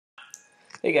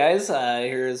Hey guys,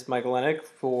 here's Michael Lennick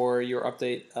for your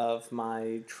update of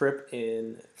my trip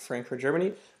in Frankfurt,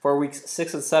 Germany for weeks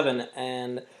 6 and 7.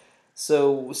 And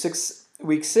so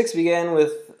week 6 began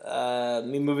with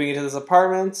me moving into this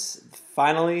apartment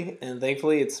finally, and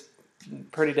thankfully it's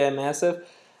pretty damn massive.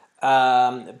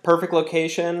 Perfect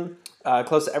location,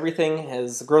 close to everything,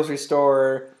 has a grocery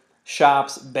store,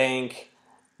 shops, bank,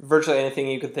 virtually anything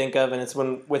you could think of, and it's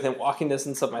within walking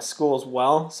distance of my school as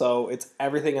well. So it's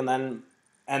everything and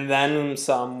then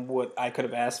some what I could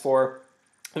have asked for.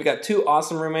 We've got two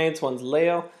awesome roommates. One's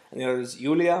Leo, and the other is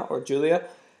Julia,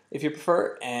 if you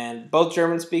prefer. And both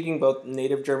German speaking, both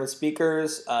native German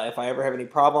speakers. If I ever have any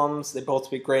problems, they both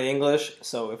speak great English.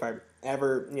 So if I'm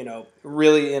ever,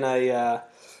 really in a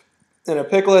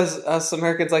pickle, as us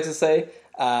Americans like to say,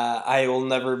 I will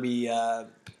never be,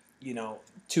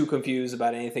 too confused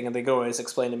about anything, and they can always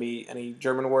explain to me any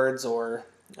German words or,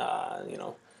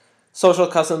 social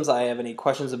customs I have any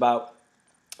questions about.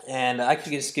 And I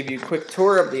could just give you a quick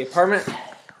tour of the apartment.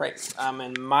 Right, I'm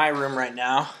in my room right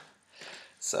now.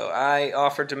 So I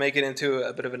offered to make it into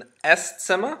a bit of an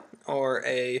Esszimmer, or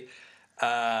a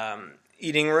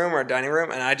eating room or a dining room,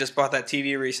 and I just bought that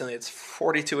TV recently. It's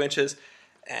 42 inches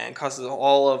and costs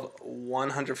all of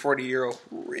 €140.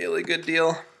 Really good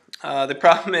deal. The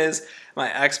problem is my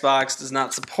Xbox does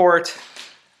not support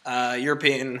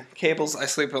European cables. I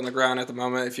sleep on the ground at the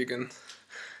moment, if you can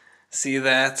see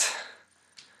that.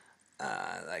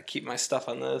 I keep my stuff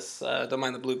on this. Don't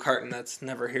mind the blue carton, that's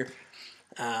never here.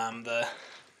 The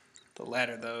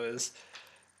ladder, though, is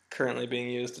currently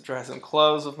being used to dry some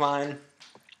clothes of mine.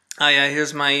 Yeah,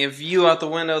 here's my view out the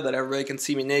window that everybody can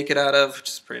see me naked out of, which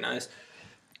is pretty nice.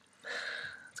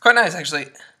 It's quite nice, actually.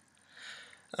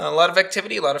 A lot of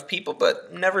activity, a lot of people,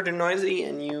 but never too noisy,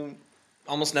 and you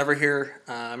almost never hear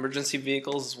emergency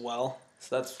vehicles as well.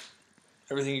 So that's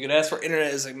everything you could ask for.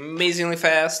 Internet is amazingly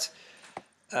fast.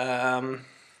 And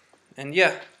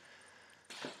yeah.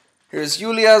 Here's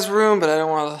Julia's room, but I don't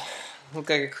want to look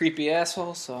like a creepy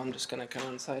asshole, so I'm just going to come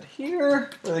inside here.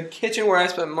 The kitchen where I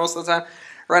spend most of the time.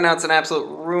 Right now it's in absolute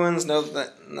ruins. No,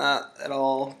 not at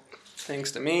all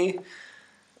thanks to me.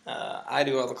 I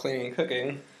do all the cleaning and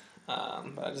cooking.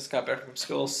 But I just got back from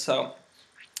school, so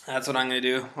that's what I'm going to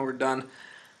do when we're done.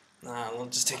 We'll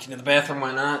just take you to the bathroom,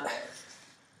 why not?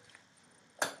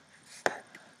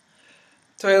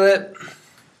 Toilet.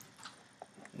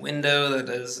 Window that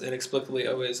is inexplicably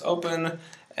always open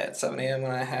at 7 a.m.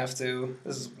 when I have to.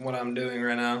 This is what I'm doing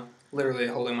right now. Literally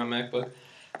holding my MacBook.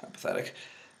 How pathetic.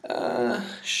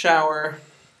 Shower.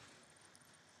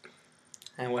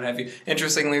 And what have you.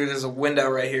 Interestingly, there's a window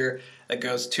right here that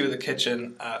goes to the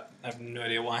kitchen. I have no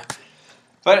idea why.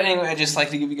 But anyway, I just like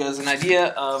to give you guys an idea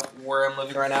of where I'm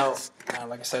living right now.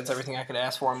 Like I said, it's everything I could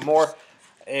ask for and more.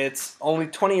 It's only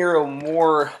 €20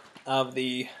 more of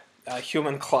the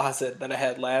human closet that I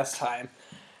had last time.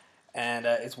 And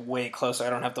it's way closer.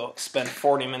 I don't have to spend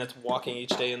 40 minutes walking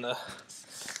each day in the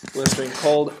blistering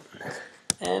cold.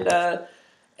 And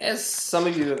as some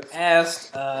of you have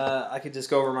asked, I could just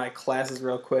go over my classes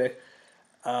real quick.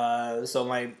 So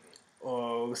my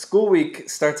school week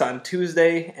starts on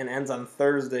Tuesday and ends on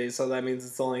Thursday, so that means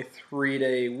it's only a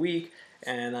 3-day week,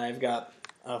 and I've got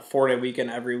a 4-day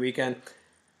weekend every weekend.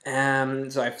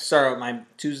 So I start out my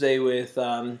Tuesday with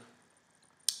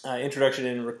Introduction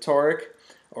in Rhetoric,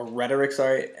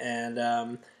 and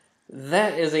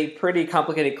that is a pretty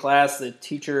complicated class. The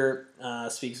teacher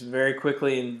speaks very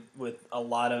quickly and with a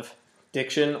lot of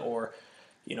diction or,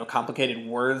 complicated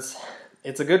words.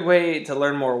 It's a good way to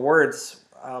learn more words,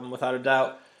 without a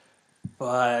doubt,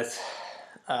 but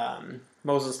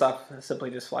most of the stuff simply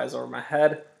just flies over my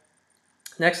head.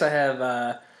 Next, I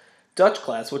have Dutch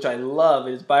class, which I love.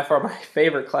 It is by far my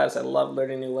favorite class. I love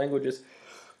learning new languages,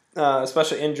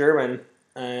 especially in German.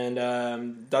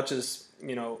 And Dutch is,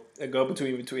 a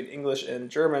go-between between English and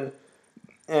German,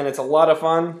 and it's a lot of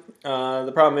fun.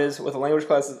 The problem is, with a language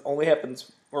class, it only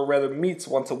happens, or rather meets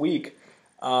once a week.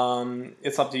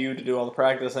 It's up to you to do all the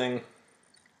practicing.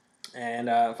 And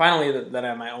finally, that I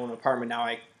have my own apartment now,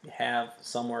 I have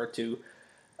somewhere to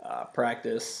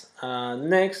practice.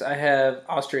 Next, I have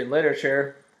Austrian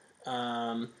literature,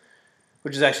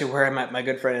 which is actually where I met my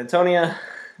good friend Antonia.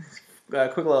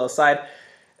 Quick little aside.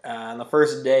 On the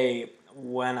first day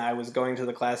when I was going to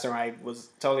the classroom, I was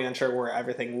totally unsure where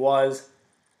everything was.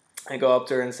 I go up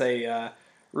to her and say,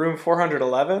 room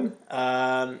 411,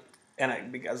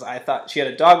 because I thought she had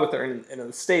a dog with her. In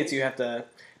the States, you have to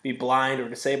be blind or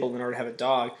disabled in order to have a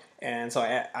dog, and so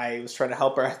I was trying to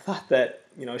help her. I thought that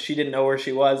she didn't know where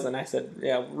she was, and I said,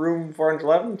 yeah, room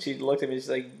 411. She looked at me, she's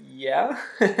like, yeah.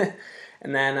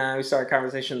 And then we started a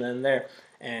conversation then and there,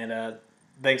 and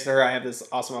thanks to her, I have this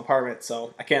awesome apartment.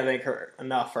 So I can't thank her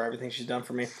enough for everything she's done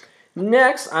for me.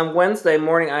 Next, on Wednesday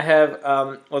morning, I have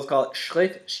what's called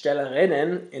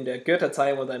Schriftstellerinnen in der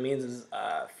Goethe-Zeit. What that means is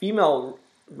female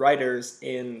writers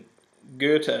in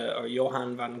Goethe or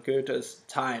Johann von Goethe's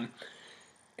time.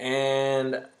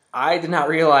 And I did not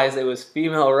realize it was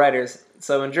female writers.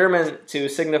 So in German, to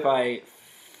signify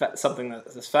something that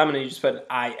is feminine, you just put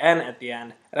an "in" at the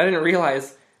end. And I didn't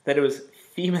realize that it was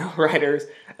female writers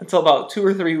until about 2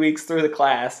 or 3 weeks through the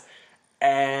class.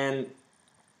 And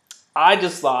I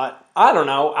just thought, I don't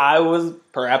know, I was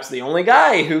perhaps the only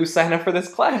guy who signed up for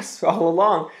this class all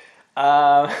along.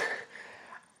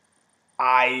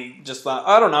 I just thought,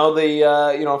 I don't know,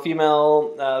 the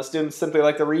female students simply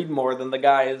like to read more than the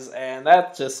guys, and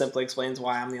that just simply explains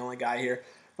why I'm the only guy here.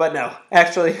 But no,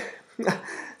 actually,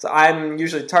 so I'm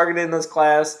usually targeted in this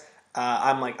class.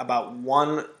 I'm like about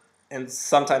 1 and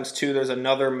sometimes 2. There's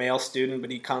another male student,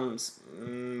 but he comes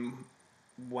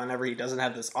whenever he doesn't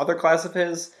have this other class of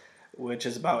his, which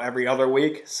is about every other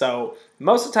week. So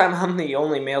most of the time, I'm the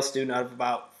only male student out of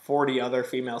about 40 other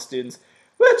female students,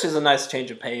 which is a nice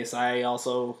change of pace. I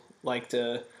also like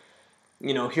to,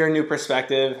 hear a new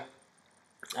perspective.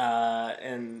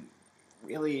 And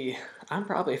really, I'm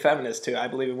probably a feminist too. I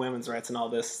believe in women's rights and all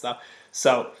this stuff.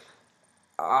 So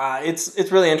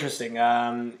it's really interesting.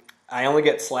 I only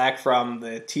get slack from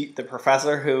the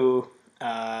professor who,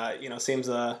 seems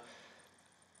to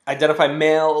identify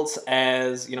males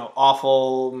as,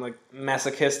 awful, like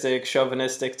masochistic,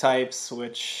 chauvinistic types,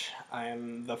 which I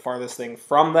am the farthest thing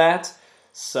from that.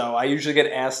 So I usually get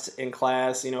asked in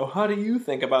class, how do you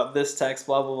think about this text,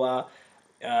 blah, blah,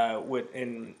 blah.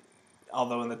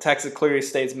 Although in the text it clearly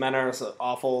states men are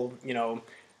awful,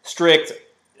 strict,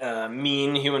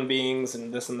 mean human beings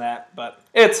and this and that. But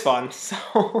it's fun,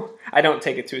 so I don't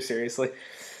take it too seriously.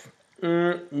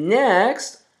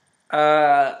 Next,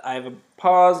 I have a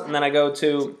pause, and then I go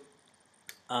to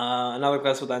another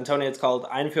class with Antonia. It's called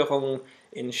Einführung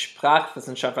in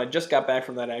Sprachwissenschaft. I just got back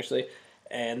from that, actually.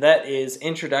 And that is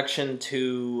introduction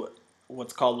to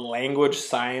what's called language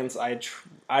science.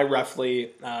 I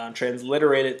roughly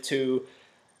transliterate it to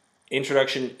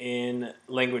introduction in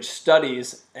language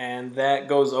studies, and that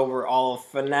goes over all of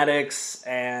phonetics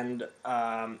and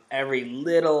every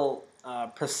little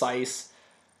precise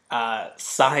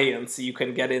science you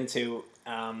can get into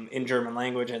in German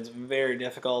language, and it's very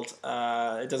difficult.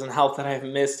 It doesn't help that I've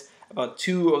missed about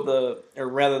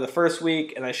the first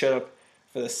week, and I showed up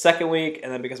for the second week,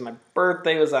 and then because my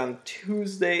birthday was on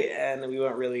Tuesday and we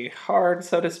went really hard,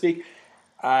 so to speak,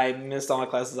 I missed all my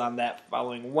classes on that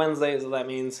following Wednesday, so that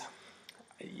means,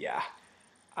 yeah,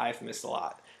 I've missed a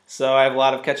lot. So I have a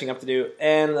lot of catching up to do,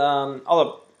 and all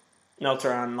the notes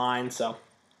are online, so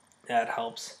that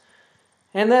helps.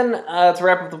 And then to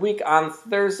wrap up the week, on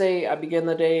Thursday, I begin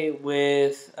the day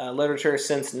with literature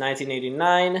since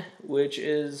 1989, which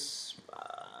is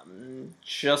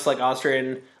just like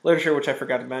Austrian literature, which I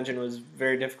forgot to mention was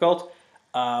very difficult.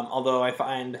 Although I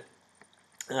find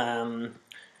the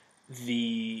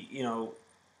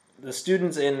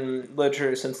students in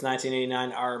literature since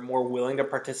 1989 are more willing to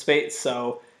participate.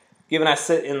 So, given I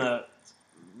sit in the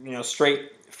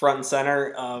straight front and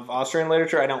center of Austrian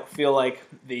literature, I don't feel like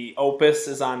the opus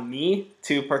is on me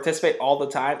to participate all the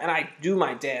time, and I do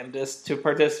my damnedest to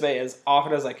participate as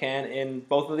often as I can in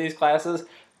both of these classes.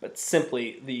 But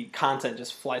simply, the content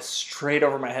just flies straight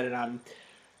over my head, and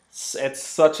it's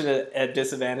such a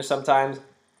disadvantage sometimes.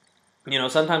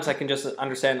 Sometimes I can just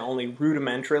understand only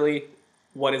rudimentarily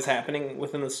what is happening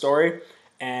within the story,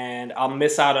 and I'll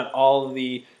miss out on all of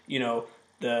the,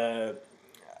 the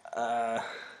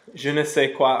je ne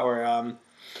sais quoi, or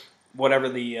whatever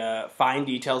the fine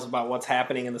details about what's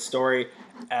happening in the story,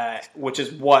 which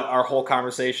is what our whole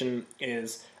conversation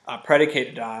is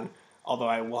predicated on. Although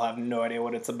I will have no idea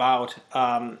what it's about.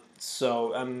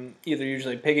 So I'm either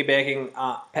usually piggybacking,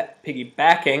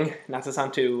 not to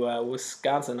sound too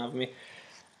Wisconsin of me,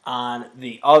 on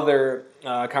the other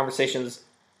conversations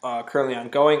currently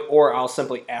ongoing, or I'll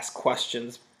simply ask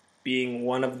questions. Being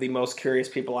one of the most curious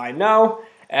people I know,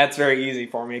 that's very easy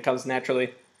for me. It comes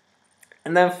naturally.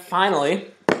 And then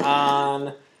finally,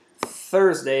 on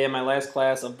Thursday, in my last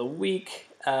class of the week,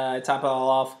 I top it all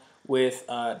off with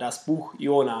Das Buch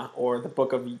Jona, or the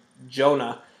Book of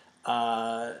Jonah,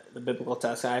 the biblical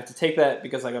text. I have to take that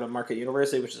because I go to Marquette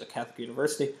University, which is a Catholic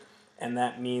university, and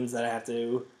that means that I have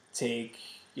to take,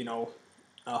 a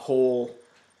whole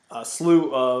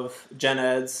slew of gen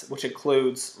eds, which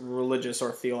includes religious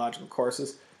or theological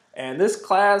courses. And this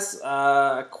class,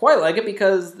 I quite like it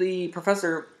because the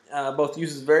professor both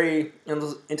uses very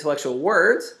intellectual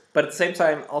words, but at the same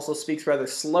time also speaks rather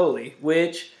slowly,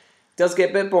 which does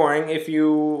get a bit boring if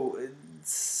you,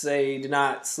 say, do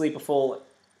not sleep a full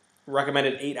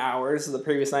recommended 8 hours the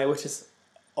previous night, which is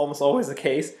almost always the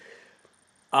case.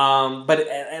 But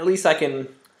at least I can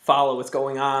follow what's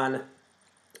going on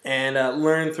and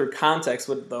learn through context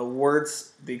what the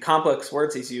words, the complex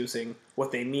words he's using,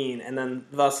 what they mean, and then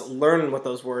thus learn what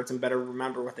those words and better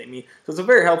remember what they mean. So it's a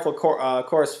very helpful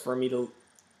course for me to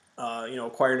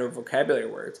acquire new vocabulary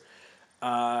words.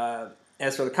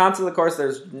 As for the content of the course,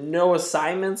 there's no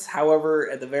assignments. However,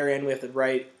 at the very end, we have to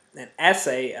write an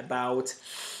essay about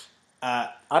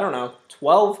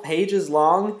 12 pages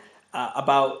long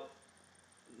about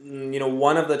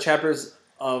one of the chapters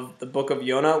of the book of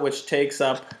Jonah, which takes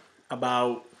up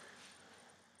about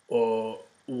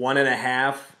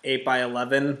 1.5 8 by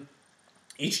 11.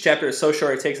 Each chapter is so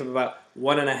short; it takes up about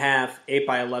 1.5 8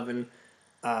 by 11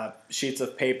 sheets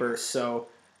of paper. So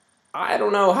I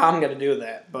don't know how I'm going to do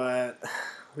that, but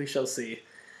we shall see.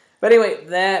 But anyway,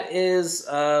 that is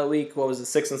week,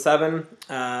 6 and 7.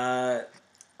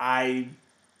 I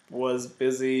was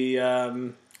busy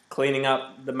cleaning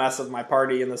up the mess of my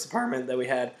party in this apartment that we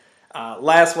had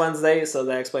last Wednesday, so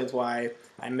that explains why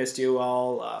I missed you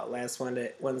all last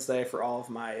Wednesday for all of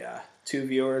my 2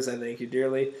 viewers. I thank you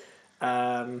dearly.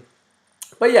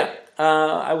 But yeah,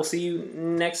 I will see you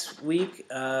next week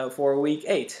for week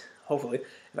 8, hopefully,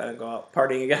 if I don't go out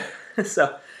partying again.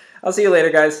 So I'll see you later,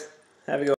 guys. Have a good one.